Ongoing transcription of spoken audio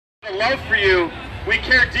our love for you. We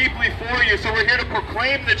care deeply for you, so we're here to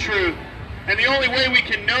proclaim the truth. And the only way we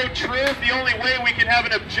can know truth, the only way we can have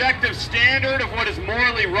an objective standard of what is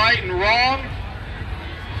morally right and wrong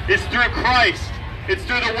is through Christ. It's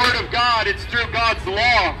through the Word of God. It's through God's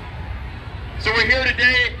law. So we're here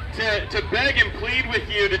today to beg and plead with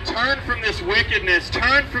you to turn from this wickedness,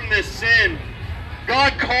 turn from this sin.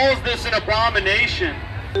 God calls this an abomination.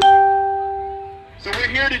 So we're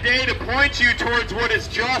here today to point you towards what is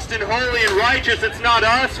just and holy and righteous. It's not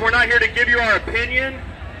us. We're not here to give you our opinion.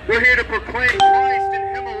 We're here to proclaim Christ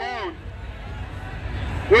and Him alone.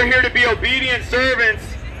 We're here to be obedient servants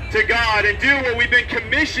to God and do what we've been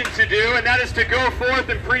commissioned to do, and that is to go forth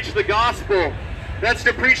and preach the gospel. That's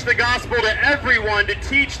to preach the gospel to everyone, to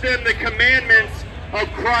teach them the commandments of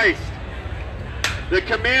Christ, the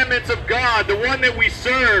commandments of God, the one that we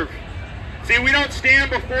serve. See, we don't stand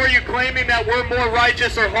before you claiming that we're more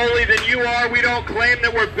righteous or holy than you are. We don't claim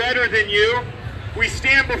that we're better than you. We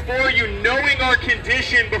stand before you knowing our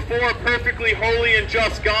condition before a perfectly holy and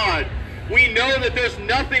just God. We know that there's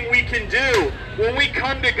nothing we can do. When we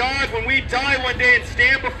come to God, when we die one day and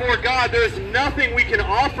stand before God, there's nothing we can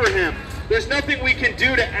offer Him. There's nothing we can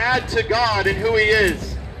do to add to God and who He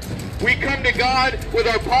is. We come to God with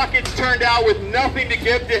our pockets turned out with nothing to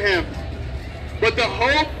give to Him. But the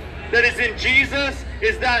hope that is in Jesus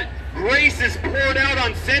is that grace is poured out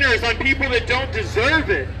on sinners, on people that don't deserve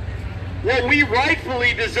it. What we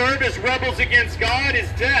rightfully deserve as rebels against God is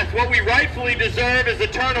death. What we rightfully deserve is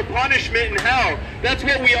eternal punishment in hell. That's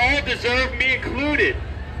what we all deserve, me included.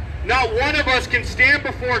 Not one of us can stand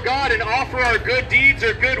before God and offer our good deeds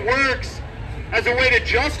or good works as a way to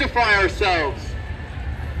justify ourselves.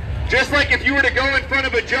 Just like if you were to go in front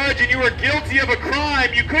of a judge and you were guilty of a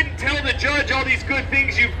crime, you couldn't tell the judge all these good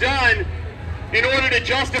things you've done in order to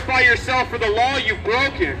justify yourself for the law you've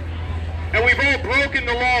broken. And we've all broken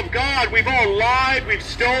the law of God. We've all lied, we've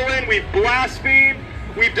stolen, we've blasphemed,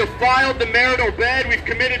 we've defiled the marital bed, we've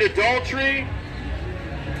committed adultery.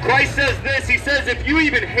 Christ says this, He says, if you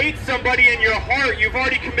even hate somebody in your heart, you've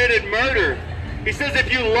already committed murder. He says if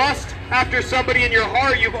you lust after somebody in your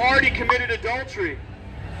heart, you've already committed adultery.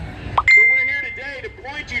 So we're here today to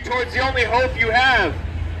point you towards the only hope you have,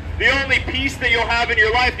 the only peace that you'll have in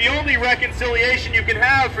your life, the only reconciliation you can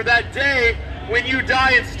have for that day when you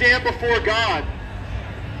die and stand before God.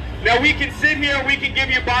 Now we can sit here, we can give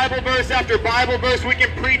you Bible verse after Bible verse, we can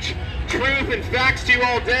preach truth and facts to you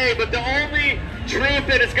all day, but the only truth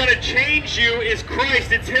that is going to change you is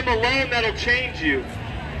Christ. It's Him alone that'll change you.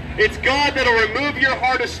 It's God that'll remove your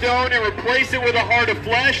heart of stone and replace it with a heart of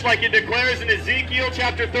flesh, like it declares in Ezekiel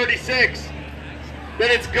chapter 36.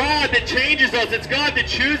 That it's God that changes us, it's God that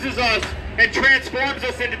chooses us and transforms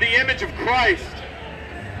us into the image of Christ.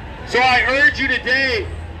 So I urge you today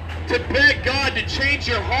to beg God to change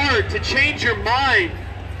your heart, to change your mind.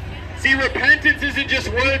 See, repentance isn't just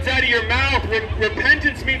words out of your mouth.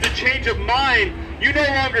 Repentance means a change of mind. You no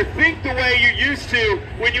longer think the way you used to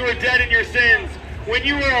when you were dead in your sins. When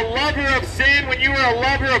you were a lover of sin, when you were a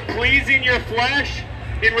lover of pleasing your flesh,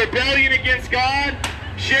 in rebellion against God,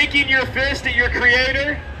 shaking your fist at your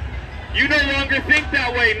Creator, you no longer think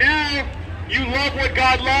that way. Now, you love what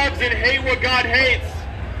God loves and hate what God hates.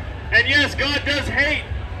 And yes, God does hate.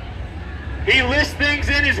 He lists things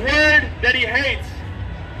in His Word that He hates.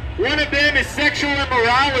 One of them is sexual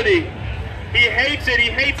immorality. He hates it.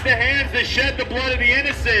 He hates the hands that shed the blood of the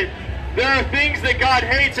innocent. There are things that God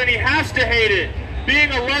hates, and He has to hate it.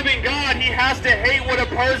 Being a loving God, He has to hate what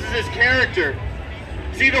opposes His character.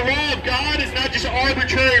 See, the law of God is not just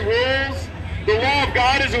arbitrary rules. The law of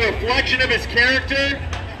God is a reflection of His character,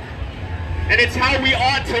 and it's how we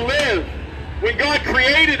ought to live. When God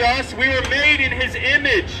created us, we were made in His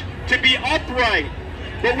image to be upright,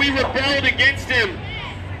 but we rebelled against Him.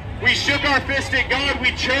 We shook our fist at God.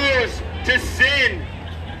 We chose to sin.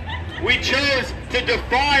 We chose to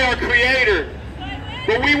defy our Creator.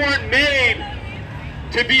 But we weren't made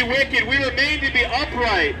to be wicked. We were made to be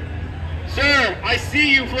upright. Sir, I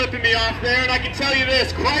see you flipping me off there, and I can tell you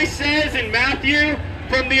this. Christ says in Matthew,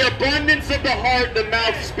 from the abundance of the heart, the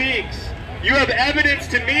mouth speaks. You have evidence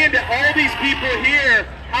to me and to all these people here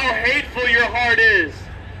how hateful your heart is.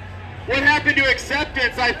 What happened to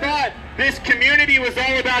acceptance? I thought this community was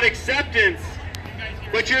all about acceptance.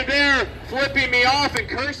 But you're there flipping me off and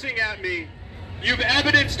cursing at me. You've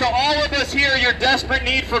evidenced to all of us here your desperate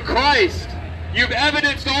need for Christ. You've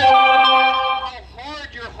evidenced all how hard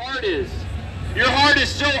your heart is. Your heart is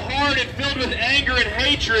so hard and filled with anger and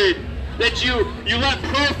hatred that you let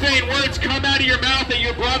profane words come out of your mouth at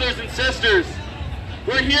your brothers and sisters.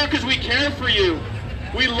 We're here because we care for you.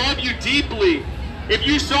 We love you deeply. If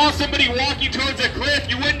you saw somebody walking towards a cliff,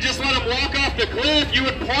 you wouldn't just let them walk off the cliff. You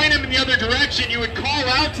would point them in the other direction. You would call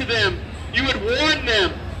out to them. You would warn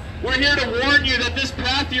them. We're here to warn you that this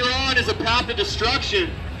path you're on is a path of destruction.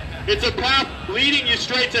 It's a path leading you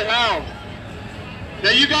straight to hell.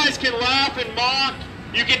 Now you guys can laugh and mock.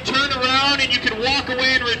 You can turn around and you can walk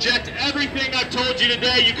away and reject everything I've told you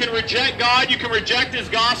today. You can reject God. You can reject His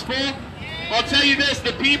gospel. I'll tell you this,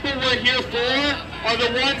 the people we're here for are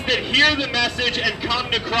the ones that hear the message and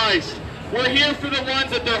come to Christ. We're here for the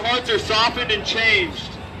ones that their hearts are softened and changed.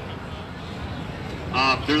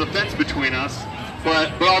 There's a fence between us,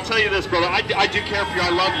 but I'll tell you this, brother, I do care for you. I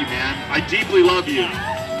love you, man. I deeply love you.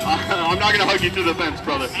 I'm not going to hug you through the fence,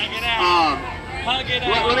 brother. Hug it out. Hug it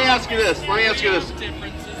out. Let me ask you this.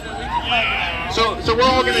 So we're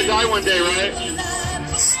all going to die one day, right?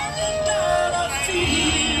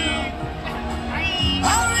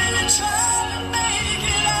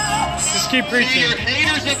 Just keep preaching. See, you're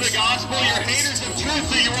haters of the gospel, you're haters of truth,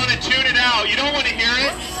 so you want to tune it out. You don't want to hear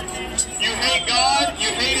it. You hate God, you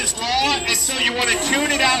hate His law, and so you want to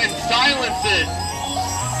tune it out and silence it.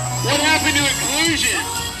 What happened to inclusion?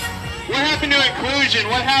 What happened to inclusion?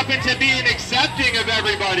 What happened to being accepting of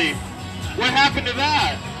everybody? What happened to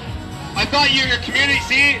that? I thought your community,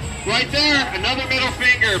 see, right there, another middle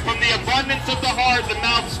finger. From the abundance of the heart, the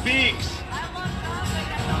mouth speaks.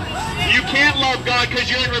 You can't love God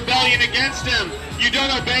because you're in rebellion against Him. You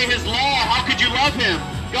don't obey His law. How could you love Him?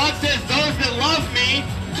 God says, those that love me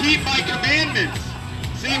keep my commandments.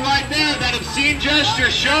 See right there, that obscene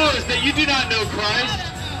gesture shows that you do not know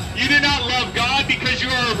Christ. You do not love God because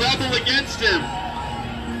you are a rebel against Him.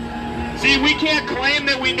 See, we can't claim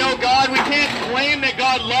that we know God. We can't claim that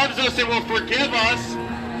God loves us and will forgive us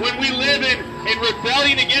when we live in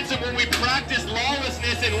rebellion against Him, when we practice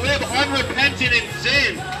lawlessness and live unrepentant in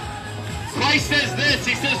sin. Christ says this,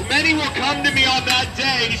 He says, many will come to me on that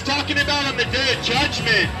day. He's talking about on the day of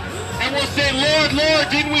judgment. And will say, Lord, Lord,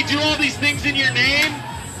 didn't we do all these things in your name?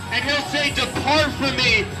 And He'll say, depart from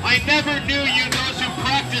me. I never knew you, those who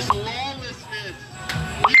practice lawlessness.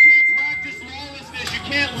 You can't practice lawlessness. You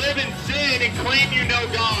can't live in sin and claim you know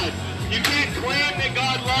God. You can't claim that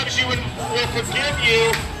God loves you and will forgive you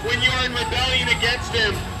when you are in rebellion against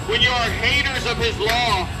Him, when you are haters of His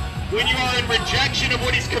law, when you are in rejection of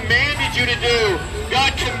what He's commanded you to do.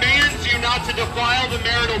 God commands you not to defile the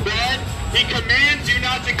marital bed. He commands you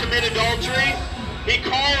not to commit adultery. He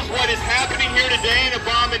calls what is happening here today an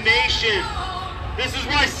abomination. This is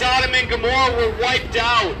why Sodom and Gomorrah were wiped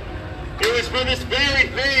out. It was for this very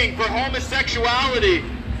thing, for homosexuality,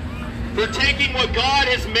 for taking what God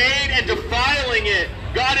has made and defiling it.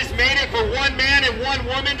 God has made it for one man and one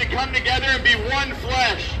woman to come together and be one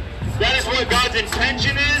flesh. That is what God's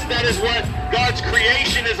intention is. That is what God's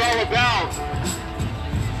creation is all about.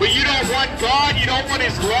 But you don't want God, you don't want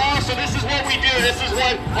His law, so this is what we do. This is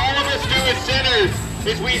what all of us do as sinners,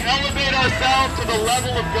 is we elevate ourselves to the level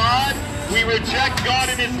of God, we reject God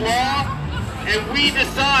and His law, and we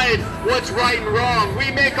decide what's right and wrong. We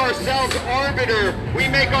make ourselves arbiter. We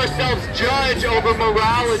make ourselves judge over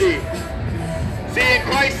morality. See, and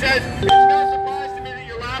Christ says, it's no surprise to me that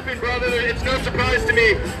you're laughing, brother. It's no surprise to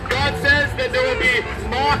me. God says that there will be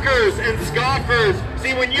mockers and scoffers.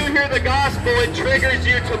 See, when you hear the gospel, it triggers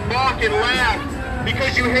you to mock and laugh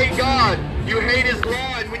because you hate God. You hate His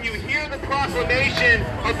law. And when you hear the proclamation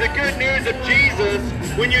of the good news of Jesus,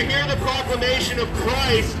 when you hear the proclamation of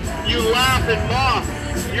Christ, you laugh and mock.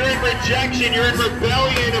 You're in rejection. You're in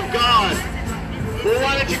rebellion of God. Well,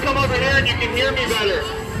 why don't you come over here and you can hear me better?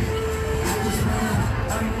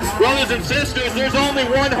 Brothers and sisters, there's only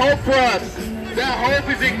one hope for us. That hope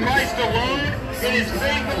is in Christ alone. It is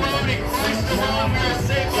faith alone in Christ alone. We are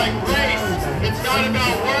saved by grace. It's not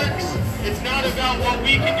about works. It's not about what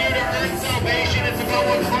we can do to earn salvation. It's about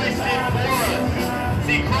what Christ did for us.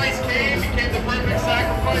 See, Christ came, became the perfect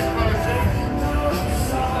sacrifice for our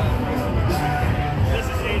sins. This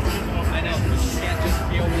is ASU. I know. You can't just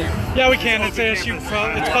be over there. Yeah, we can. It's ASU.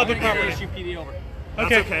 It's public property. ASU PD over.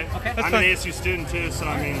 Okay. Okay. That's I'm fine. an ASU student too, so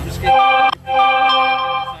I mean,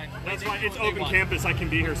 that's fine. It's open campus. I can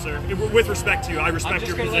be here, sir. With respect to you, I respect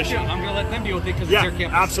your position. I'm going to let them deal with it because Yeah, it's their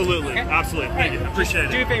campus. absolutely, Okay? absolutely. Thank you. Appreciate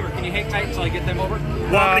Do me it. a favor. Can you hang tight until I get them over?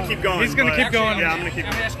 Well, I'm gonna keep going. He's gonna but- keep going. Yeah, I'm gonna keep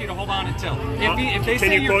I'm going. going to ask you to hold on until. If they Can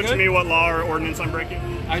say you you're quote good, to me what law or ordinance I'm breaking?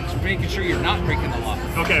 I'm just making sure you're not breaking the law.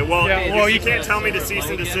 Okay, well, Yeah, well, you you can't tell me to cease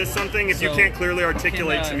and desist something if you can't clearly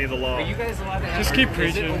articulate to me the law. Are you guys allowed to have Just keep is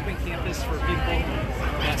preaching. it open campus for people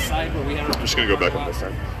that side where we have? I'm just gonna go back on this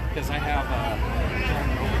side. Because I have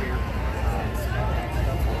gentleman over here.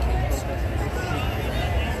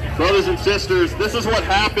 Brothers and sisters, this is what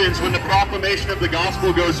happens when the proclamation of the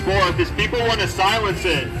gospel goes forth, is people want to silence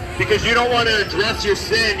it because you don't want to address your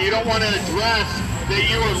sin. You don't want to address that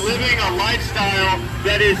you are living a lifestyle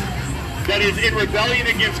that is in rebellion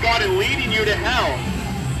against God and leading you to hell.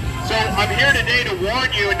 So I'm here today to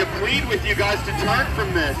warn you and to plead with you guys to turn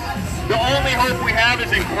from this. The only hope we have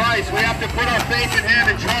is in Christ. We have to put our faith in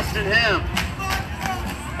Him and trust in Him.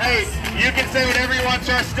 Hey, you can say whatever you want,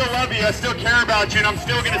 sir. I still love you. I still care about you. And I'm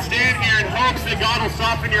still going to stand here in hopes that God will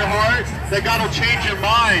soften your heart, that God will change your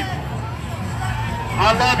mind.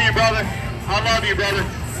 I love you, brother. I love you, brother.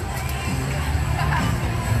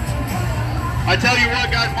 I tell you what,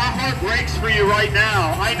 guys, my heart breaks for you right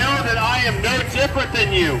now. I know that I am no different than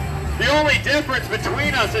you. The only difference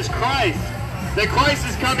between us is Christ. That Christ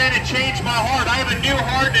has come in and changed my heart. I have a new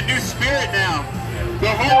heart and a new spirit now. The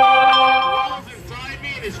Holy Spirit inside me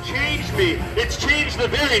and has changed me. It's changed the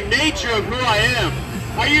very nature of who I am.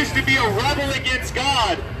 I used to be a rebel against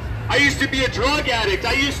God. I used to be a drug addict.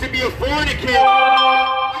 I used to be a fornicator.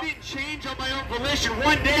 I didn't change on my own volition.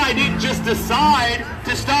 One day I didn't just decide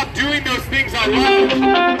to stop doing those things I love.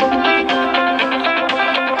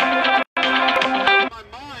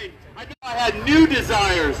 I had new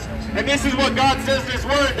desires, and this is what God says in His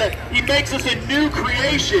Word, that He makes us a new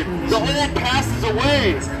creation. The old passes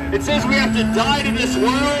away. It says we have to die to this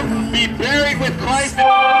world, be buried with Christ.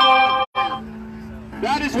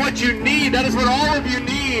 That is what you need. That is what all of you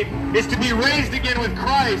need, is to be raised again with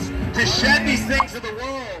Christ, to shed these things of the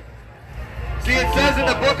world. See, it says in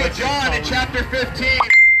the book of John in chapter 15,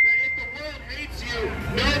 that if the world hates you,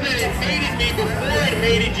 know that it hated me before it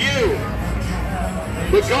hated you.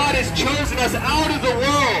 But God has chosen us out of the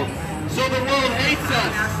world, so the world hates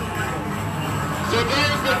us. So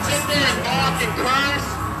those that sit there and mock and curse,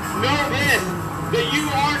 know this, that you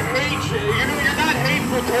aren't hateful. You're not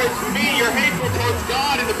hateful towards me, you're hateful towards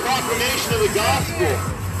God in the proclamation of the gospel.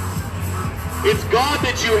 It's God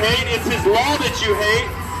that you hate, it's His law that you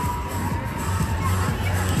hate.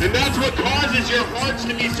 And that's what causes your hearts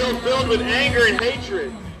to be so filled with anger and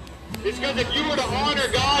hatred. It's because if you were to honor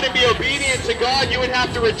God and be obedient to God, you would have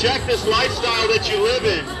to reject this lifestyle that you live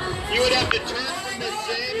in. You would have to turn from this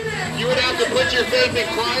sin. You would have to put your faith in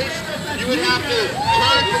Christ. You would have to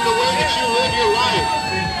turn from the way that you live your life.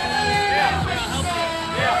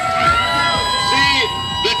 See,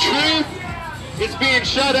 the truth is being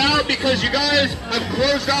shut out because you guys have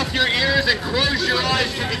closed off your ears and closed your eyes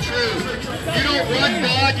to the truth. You don't want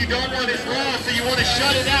God, you don't want His law, so you want to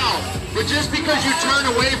shut it out. But just because you turn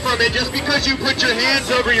away from it, just because you put your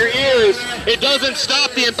hands over your ears, it doesn't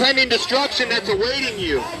stop the impending destruction that's awaiting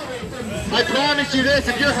you. I promise you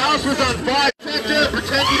this, if your house was on fire,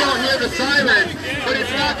 pretend you don't hear the siren, but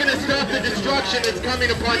it's not going to stop the destruction that's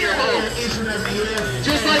coming upon your home.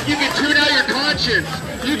 Just like you can tune out your conscience,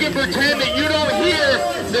 you can pretend that you don't hear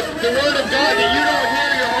the Word of God, that you don't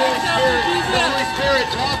hear your Holy Spirit, the Holy Spirit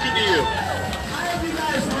talking to you.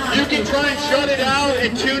 You can try and shut it out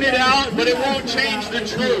and tune it out, but it won't change the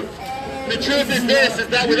truth. The truth is this, is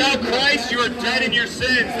that without Christ, you are dead in your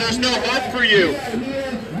sins. There's no hope for you.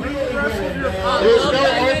 There's no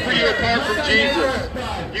hope for you apart from Jesus.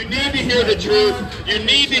 You need to hear the truth. You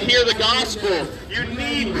need to hear the gospel. You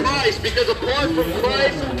need Christ, because apart from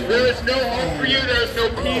Christ, there is no hope for you. There is no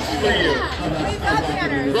peace for you.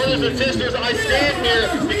 Brothers and sisters, I stand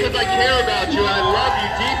here because I care about you. I love you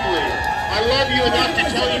deeply. I love you enough to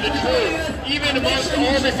tell you the truth, even amongst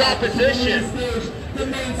all this opposition,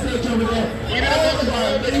 even amongst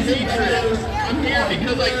all this hatred. I'm here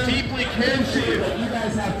because I deeply care for you.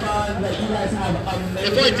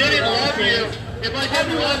 If I didn't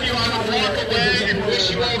love you, I would walk away and wish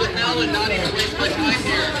you all to hell and not even waste my time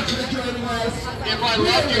here. If I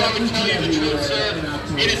loved you, I would tell you the truth, sir.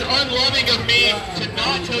 It is unloving of me to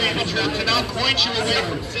not tell you the truth, to not point you away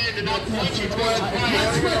from sin, to not point you towards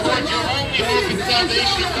Christ, towards your only hope and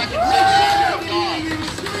salvation and reconciliation with God.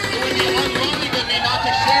 It would be unloving of me not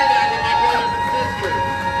to share that with my brothers and sisters.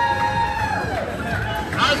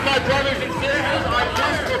 As my brothers and sisters, I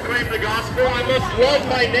must proclaim the gospel. I must love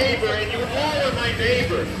my neighbor, and you all are my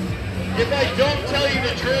neighbor. If I don't tell you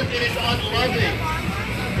the truth, it is unloving.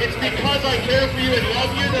 It's because I care for you and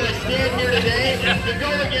love you that I stand here today to go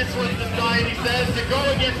against what society says, to go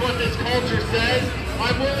against what this culture says.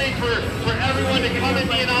 I'm willing for everyone to come at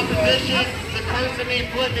me in opposition, to curse at me,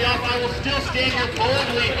 flip me off. I will still stand here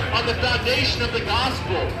boldly on the foundation of the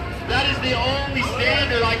gospel. That is the only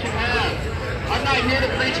standard I can have. I'm not here to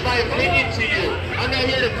preach my opinion to you. I'm not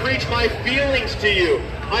here to preach my feelings to you.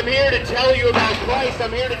 I'm here to tell you about Christ.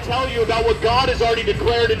 I'm here to tell you about what God has already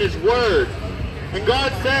declared in His Word. And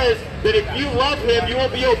God says that if you love him, you will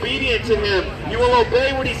be obedient to him. You will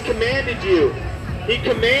obey what he's commanded you. He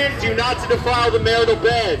commands you not to defile the marital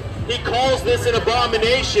bed. He calls this an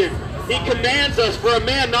abomination. He commands us for a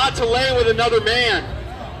man not to lay with another man.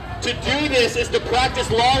 To do this is to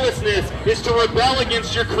practice lawlessness, is to rebel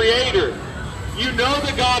against your Creator. You know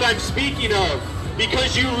the God I'm speaking of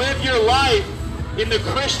because you live your life in the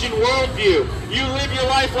Christian worldview. You live your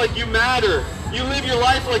life like you matter. You live your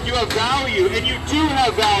life like you have value, and you do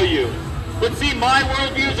have value. But see, my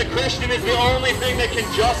worldview as a Christian is the only thing that can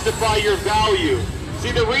justify your value.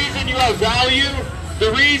 See, the reason you have value,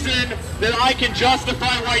 the reason that I can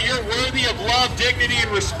justify why you're worthy of love, dignity, and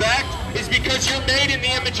respect is because you're made in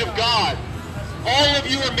the image of God. All of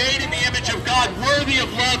you are made in the image of God, worthy of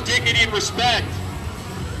love, dignity, and respect.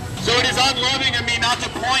 So it is unloving of me not to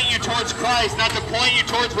point you towards Christ, not to point you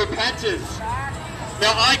towards repentance.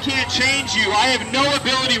 Now, I can't change you. I have no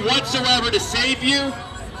ability whatsoever to save you,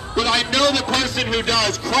 but I know the person who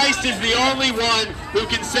does. Christ is the only one who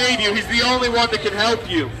can save you. He's the only one that can help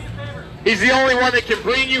you. He's the only one that can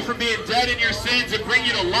bring you from being dead in your sins and bring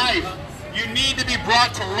you to life. You need to be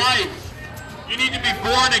brought to life. You need to be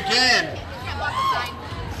born again.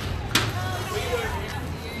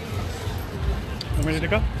 You ready to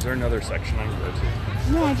go? Is there another section I can go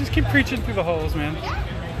to? No, just keep preaching through the holes, man.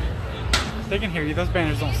 They can hear you. Those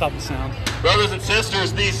banners don't stop the sound. Brothers and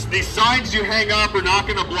sisters, these signs you hang up are not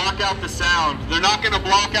going to block out the sound. They're not going to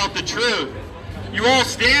block out the truth. You all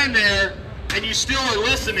stand there and you still are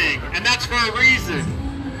listening, and that's for a reason.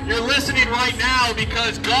 You're listening right now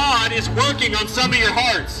because God is working on some of your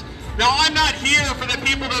hearts. Now, I'm not here for the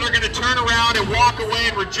people that are going to turn around and walk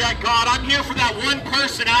away and reject God. I'm here for that one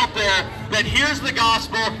person out there that hears the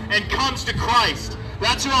gospel and comes to Christ.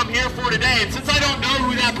 That's who I'm here for today. And since I don't know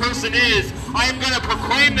who that person is, I am going to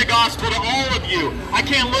proclaim the gospel to all of you. I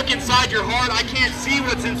can't look inside your heart. I can't see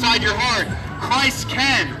what's inside your heart. Christ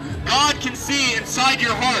can. God can see inside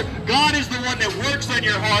your heart. God is the one that works on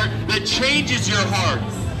your heart, that changes your heart.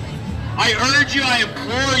 I urge you, I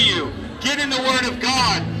implore you, get in the Word of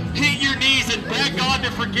God. Hit your knees and beg God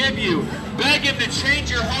to forgive you. Beg Him to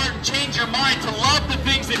change your heart and change your mind, to love the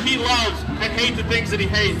things that He loves and hate the things that He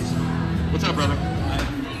hates. What's up, brother?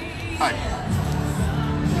 Hi.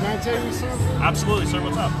 Can I tell you something? Absolutely, sir.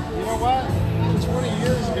 What's up? You know what? 20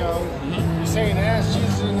 years ago, you're saying ask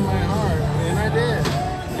Jesus into my heart, and I did.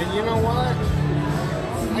 And you know what?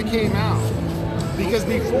 I came out. Because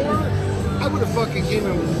before, I would have fucking came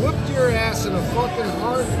and whooped your ass in a fucking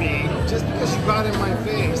heartbeat just because you got in my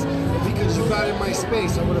face and because you got in my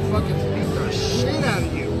space. I would have fucking beat the shit out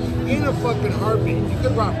of you in a fucking heartbeat. You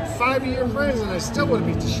could rob 5 of your friends and I still would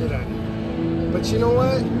have beat the shit out of you. But you know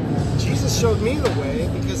what? Jesus showed me the way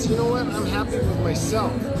because you know what? I'm happy with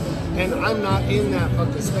myself. And I'm not in that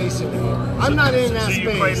fucking space anymore. I'm not in that space. So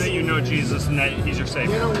you claim that you know Jesus and that He's your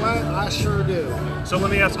Savior. You know what? I sure do. So let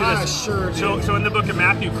me ask you this. I sure do. So in the book of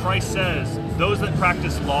Matthew, Christ says, those that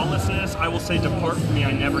practice lawlessness, I will say, depart from me,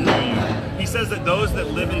 I never knew you. He says that those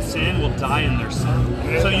that live in sin will die in their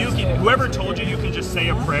sin. So whoever told you you can just say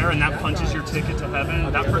a prayer and that punches your ticket to heaven,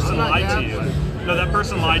 that person lied to you. No, that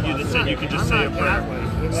person lied to you that said you could just say a prayer.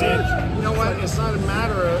 See, you know what? It's not a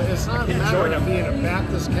matter of being a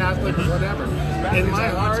Baptist, Catholic, or whatever. In my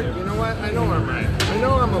heart, you know what? I know I'm right. I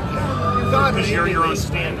know I'm okay. God Because made you're me your own this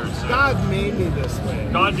way. standards. So. God made me this way.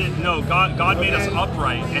 God made us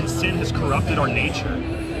upright, and sin has corrupted our nature.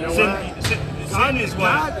 You know Sin is what.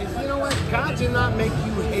 God, you know what? God did not make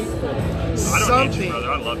you hateful. I don't hate you,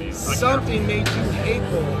 brother. I love you. Something made you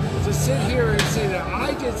hateful. To sit here and say that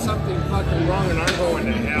I did something fucking wrong and I'm going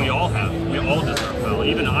to hell. We all have. We all deserve hell.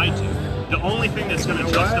 Even I do. The only thing that's going to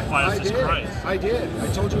justify us is Christ. I did. I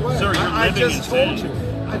told you what. Sir, you're I living just in told sin.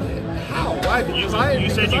 you. I did. How? Why? Because You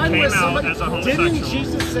said you came out as a homosexual. Didn't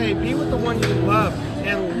Jesus say, be with the one you love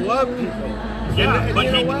and love people? Yeah, and but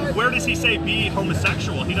you know what? where does He say be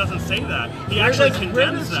homosexual? He doesn't say that. He actually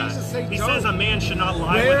condemns that. He says a man should not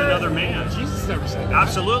lie with another man. Jesus never said that.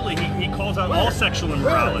 Absolutely. He calls out all sexual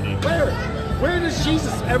immorality. Where does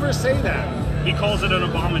Jesus ever say that? He calls it an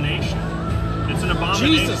abomination. It's an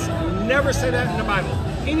abomination. Jesus never said that in the Bible.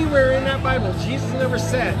 Anywhere in that Bible, Jesus never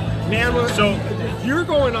said, man, you're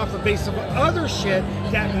going off the base of other shit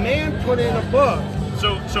that man put in a book.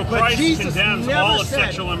 So Christ condemns all of said,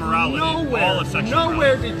 sexual immorality.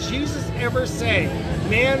 Nowhere did Jesus ever say,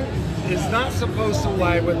 man is not supposed to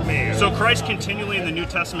lie with man. So Christ continually in the New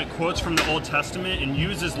Testament quotes from the Old Testament and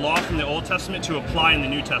uses law from the Old Testament to apply in the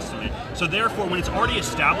New Testament. So therefore, when it's already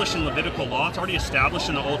established in Levitical law, it's already established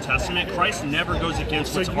in the Old Testament, Christ never goes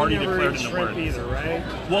against what's already declared in the Word. Either, right?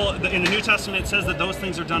 Well, in the New Testament, it says that those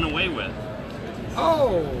things are done away with.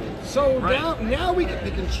 Oh, so Right. now we can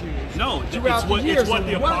pick and choose. No, throughout it's what and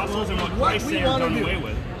the apostles and what Christ we say are wanna done do. away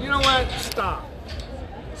with. You know what? Stop.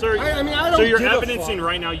 Sir, I mean, I don't so you're give a evidencing fuck.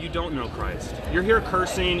 right now you don't know Christ. You're here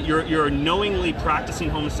cursing. You're knowingly practicing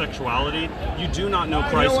homosexuality. You do not know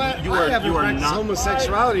Christ. You know what? You I haven't are practiced not.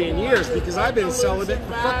 homosexuality in years because I've been celibate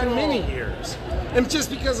for fucking many years. And just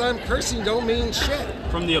because I'm cursing don't mean shit.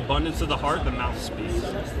 From the abundance of the heart, the mouth speaks.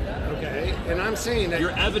 Okay? And I'm saying that You're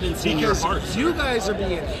evidencing your because heart, sir. you guys are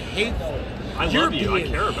being hateful. I You're love you. I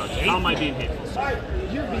being care about you. How am I being hateful, sir?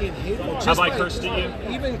 You're being hateful. Have just I by cursed at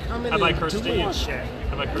you? Even coming Have I and cursed at doing you? shit.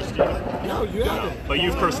 Have I cursed at you? No, you haven't. But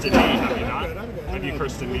you've cursed at me, have you not? Have you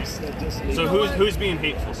cursed at me? You So know who's what? who's being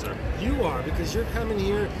hateful, sir? You are, because you're coming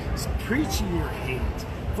here preaching your hate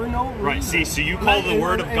for no reason. Right. See, so you And call I- the and-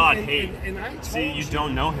 word of and- God and- hate. and I told See, you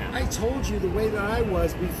don't know him. I told you the way that I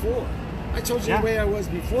was before. I told you Yeah. the way I was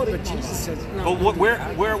before, but Jesus says no. But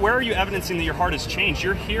where are you evidencing that your heart has changed?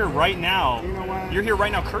 You're here right now. You know what? You're here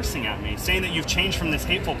right now cursing at me, saying that you've changed from this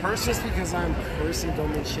hateful person. Just because I'm cursing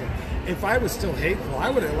don't mean shit. If I was still hateful, I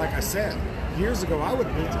would have, like I said, years ago, I would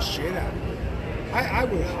have beat the shit out of you. I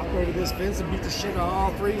would hop over this fence and beat the shit out of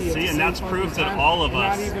all three of you. at See, the and same that's fucking proof that time all of and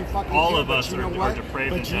not us- even fucking all care. of But us you are know what? depraved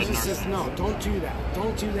But and dead in Jesus our says, sins. no, don't do that.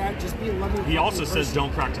 Don't do that. Just be a loving. He also fucking says person.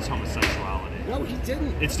 don't practice homosexuality. No, he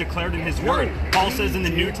didn't. It's declared in his No, word. Paul he says in the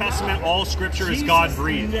New did Testament, not. all scripture is Jesus God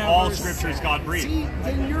breathed. never All scripture is said- God breathed. See,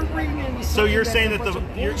 then you're reading into So something you're that's saying a that bunch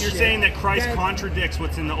of you're bullshit saying that Christ that- contradicts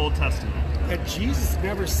what's in the Old Testament. that Jesus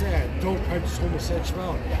never said, don't practice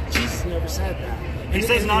homosexuality. Jesus never said that. He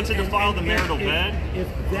says not to defile the marital bed. If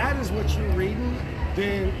that is what you're reading,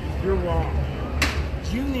 then you're wrong.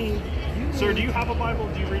 You need. Sir, do you have a Bible?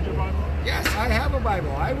 Do you read your Bible? Yes, I have a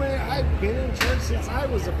Bible. I've been in church since I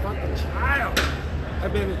was a fucking child.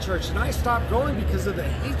 I've been in church, and I stopped going because of the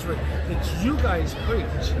hatred that you guys preach.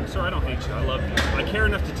 Sir, I don't hate you. I love you. I care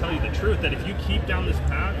enough to tell you the truth that if you keep down this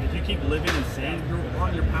path, if you keep living in sin, you're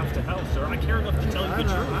on your path to hell, sir. I care enough to tell you the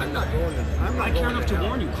truth. I'm not going to. I'm not I care going enough to hell.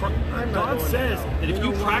 warn you. I'm not God going to says hell. that if You you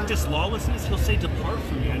know what? practice lawlessness, He'll say, "Depart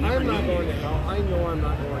from me. I never I'm knew not going to you." hell. I know I'm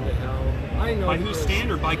not going to hell. I know. By whose because-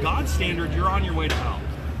 standard? By God's standard, you're on your way to hell.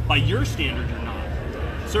 By your standard, you're not.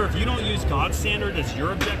 Sir, if you don't use God's standard as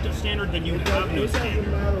your objective standard, then you have no It doesn't standard.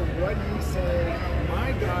 matter what you say.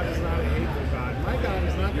 My God is not a hateful God. My God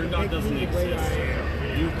is not Your going to God make doesn't me the way I exist.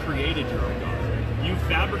 am. You created your own God. You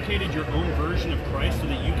fabricated your own version of Christ so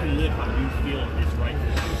that you can live how you feel is right for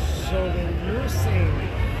you. So then you're saying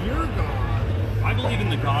that your God. I believe in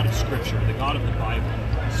the God of Scripture, the God of the Bible.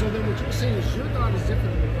 So then what you're saying is your God is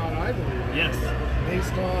different than the God I believe in. Yes,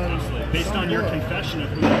 Based on. absolutely. Based some on your book. confession of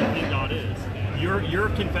who you think God is. Your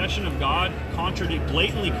confession of God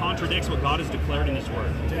blatantly contradicts what God has declared in His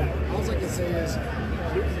Word. Yeah. All I can say is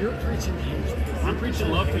you're preaching hatred. I'm preaching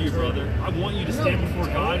love for you, brother. I want you to stand before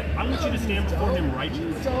God. I want you to stand before Him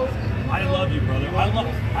righteous. I love you, brother. I want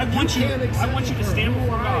you. I want you to stand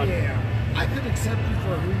before God. I could accept you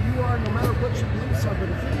for who you are, no matter what your beliefs are. But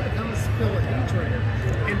if you're going to come and spill a hatred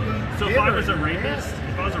and be So if I was a bitter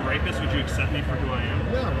and rapist, would you accept me for who I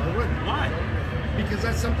am? no, I wouldn't. Why? Because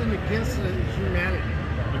that's something against humanity.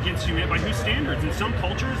 Against humanity? By whose standards? In some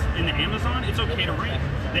cultures, in the Amazon, it's okay to rape.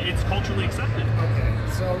 It's culturally accepted. Okay,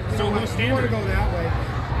 so So you know, whose if you want to standard? go that way,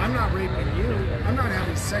 I'm not raping you. I'm not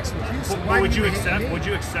having sex with you. So But why would do you hate accept? me? Would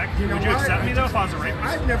you accept? You know Would you what? accept me though if I was a rapist?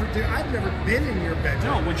 I've never been in your bedroom.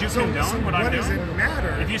 No, would you condone what I'm What does doing? it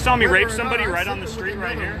matter? If you saw me whether rape or not somebody I'm right on the sleeping street with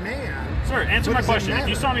right another here? Man, Sir, answer what my does it question. If you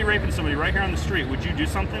matter? saw me raping somebody right here on the street, would you do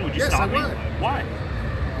something? Would you Yes, stop I me? would. Why?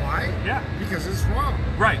 Why? Yeah. Because it's wrong.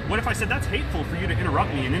 Right. What if I said that's hateful for you to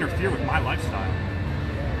interrupt me and interfere with my lifestyle?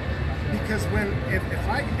 Because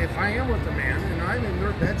if I am with a man and I'm in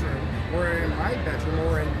their bedroom or in my bedroom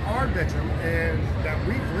or in our bedroom and that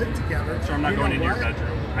we've lived together, So I'm not you going know into your what?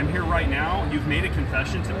 bedroom. I'm here right now. You've made a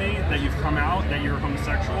confession to me that you've come out, that you're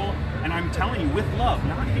homosexual, and I'm telling you with love,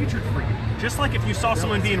 not hatred for you. Just like if you saw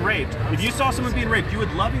someone being raped, you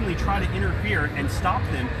would lovingly try to interfere and stop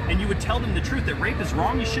them, and you would tell them the truth that rape is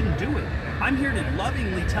wrong, you shouldn't do it. I'm here to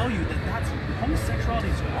lovingly tell you that homosexuality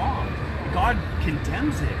is wrong. God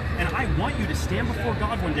condemns it, and I want you to stand before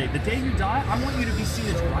God one day. The day you die, I want you to be seen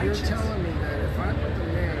as So you're righteous. telling me that if I'm with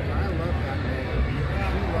a man and I love that man,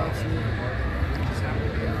 he loves me, we just happen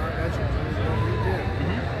to be in our bedroom doing what we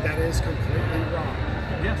do, that is completely wrong.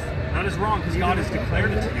 Yes, that is wrong because God has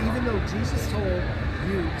declared it to you. Even though Jesus told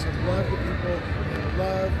you to love the people and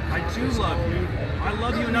love I do love you. I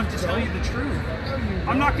love you enough to tell you the truth. No, you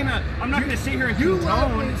I'm not don't. gonna sit here and You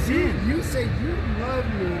love condone me. sin. You say you love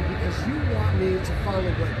me because you want me to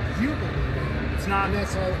follow what you believe in. It's not. And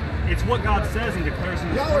that's all. It's what God says and declares in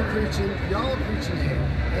His Y'all are Word. preaching hate.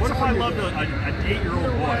 That's What if all I you're loved doing. an 8-year-old You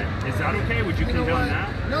know boy? what? Is that okay? Would you You know condone what?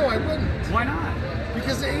 that? No, I wouldn't. Why not?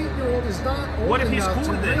 Because an 8-year-old is not old What if he's enough cool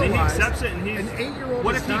to with it and he realize- accepts it and he's- an 8-year-old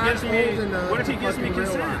what is if he not gives me- old enough what if he to gives me fucking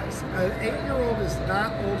consent? realize. An 8-year-old is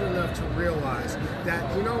not old enough to realize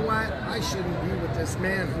that, you know what, I shouldn't be with this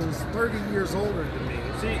man who's 30 years older than me.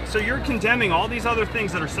 See, so you're condemning all these other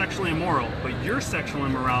things that are sexually immoral, but your sexual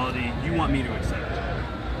immorality you want me to accept.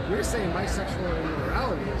 You're saying my sexual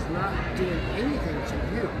immorality is not doing anything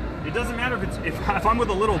to you. It doesn't matter if I'm with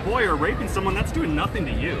a little boy or raping someone, that's doing nothing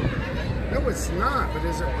to you. No, it's not. But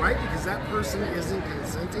is it right because that person isn't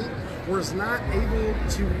consenting or is not able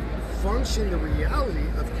to function the reality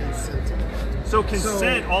of consenting? So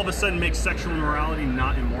consent all of a sudden makes sexual immorality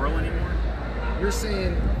not immoral anymore? You're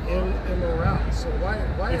saying immoral. So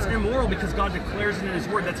why It's are immoral because God declares it in His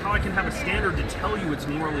Word. That's how I can have a standard to tell you it's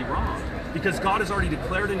morally wrong. Because God has already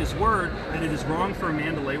declared in His Word that it is wrong for a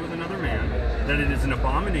man to lay with another man, that it is an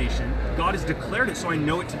abomination. God has declared it, so I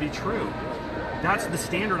know it to be true. That's the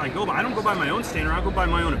standard I go by. I don't go by my own standard. I go by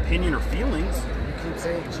my own opinion or feelings. you keep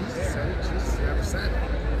saying Jesus said it? Jesus never said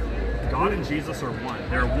it. God and Jesus are one.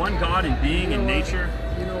 They're one God in being You and know what? nature.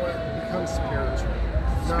 You know what? Become spiritual.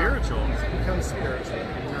 Spiritual? Become spiritual.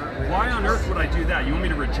 Not religious. Why on earth would I do that? You want me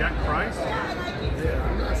to reject Christ? Yeah,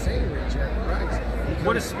 I'm not saying reject Christ. Become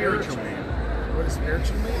What does spiritual mean? What does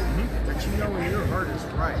spiritual mean? That you know in your heart is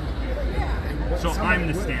right. And what So I'm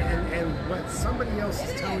the standard. And what somebody else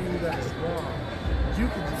is telling you that is wrong, you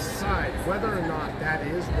can decide whether or not that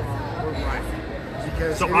is wrong or right.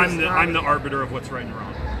 Because So it I'm is the not- I'm the arbiter of what's right and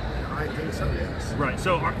wrong. I think so, yes. Right.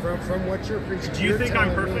 So From what you're preaching. Do you you're think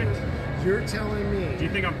I'm telling me- perfect? You're telling me. do you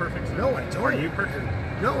think I'm perfect? No, I don't. Are you perfect?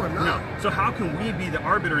 No, I'm not. No. So how can we be the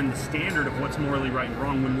arbiter and the standard of what's morally right and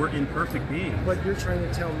wrong when we're imperfect beings? But you're trying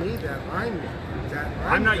to tell me that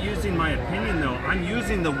I'm not using my opinion though. I'm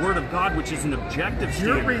using the Word of God, which is an objective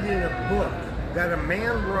You're standard. reading a book that a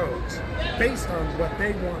man wrote based on what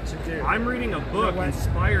they want to do. I'm reading a book what?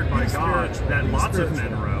 inspired by Be God spiritual. that Be lots of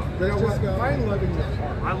spiritual. men wrote. You know what? Find loving your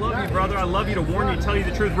heart. I love you, brother. I love you to warn you, tell you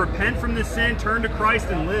the truth. Repent from this sin, turn to Christ,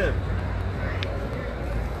 and live.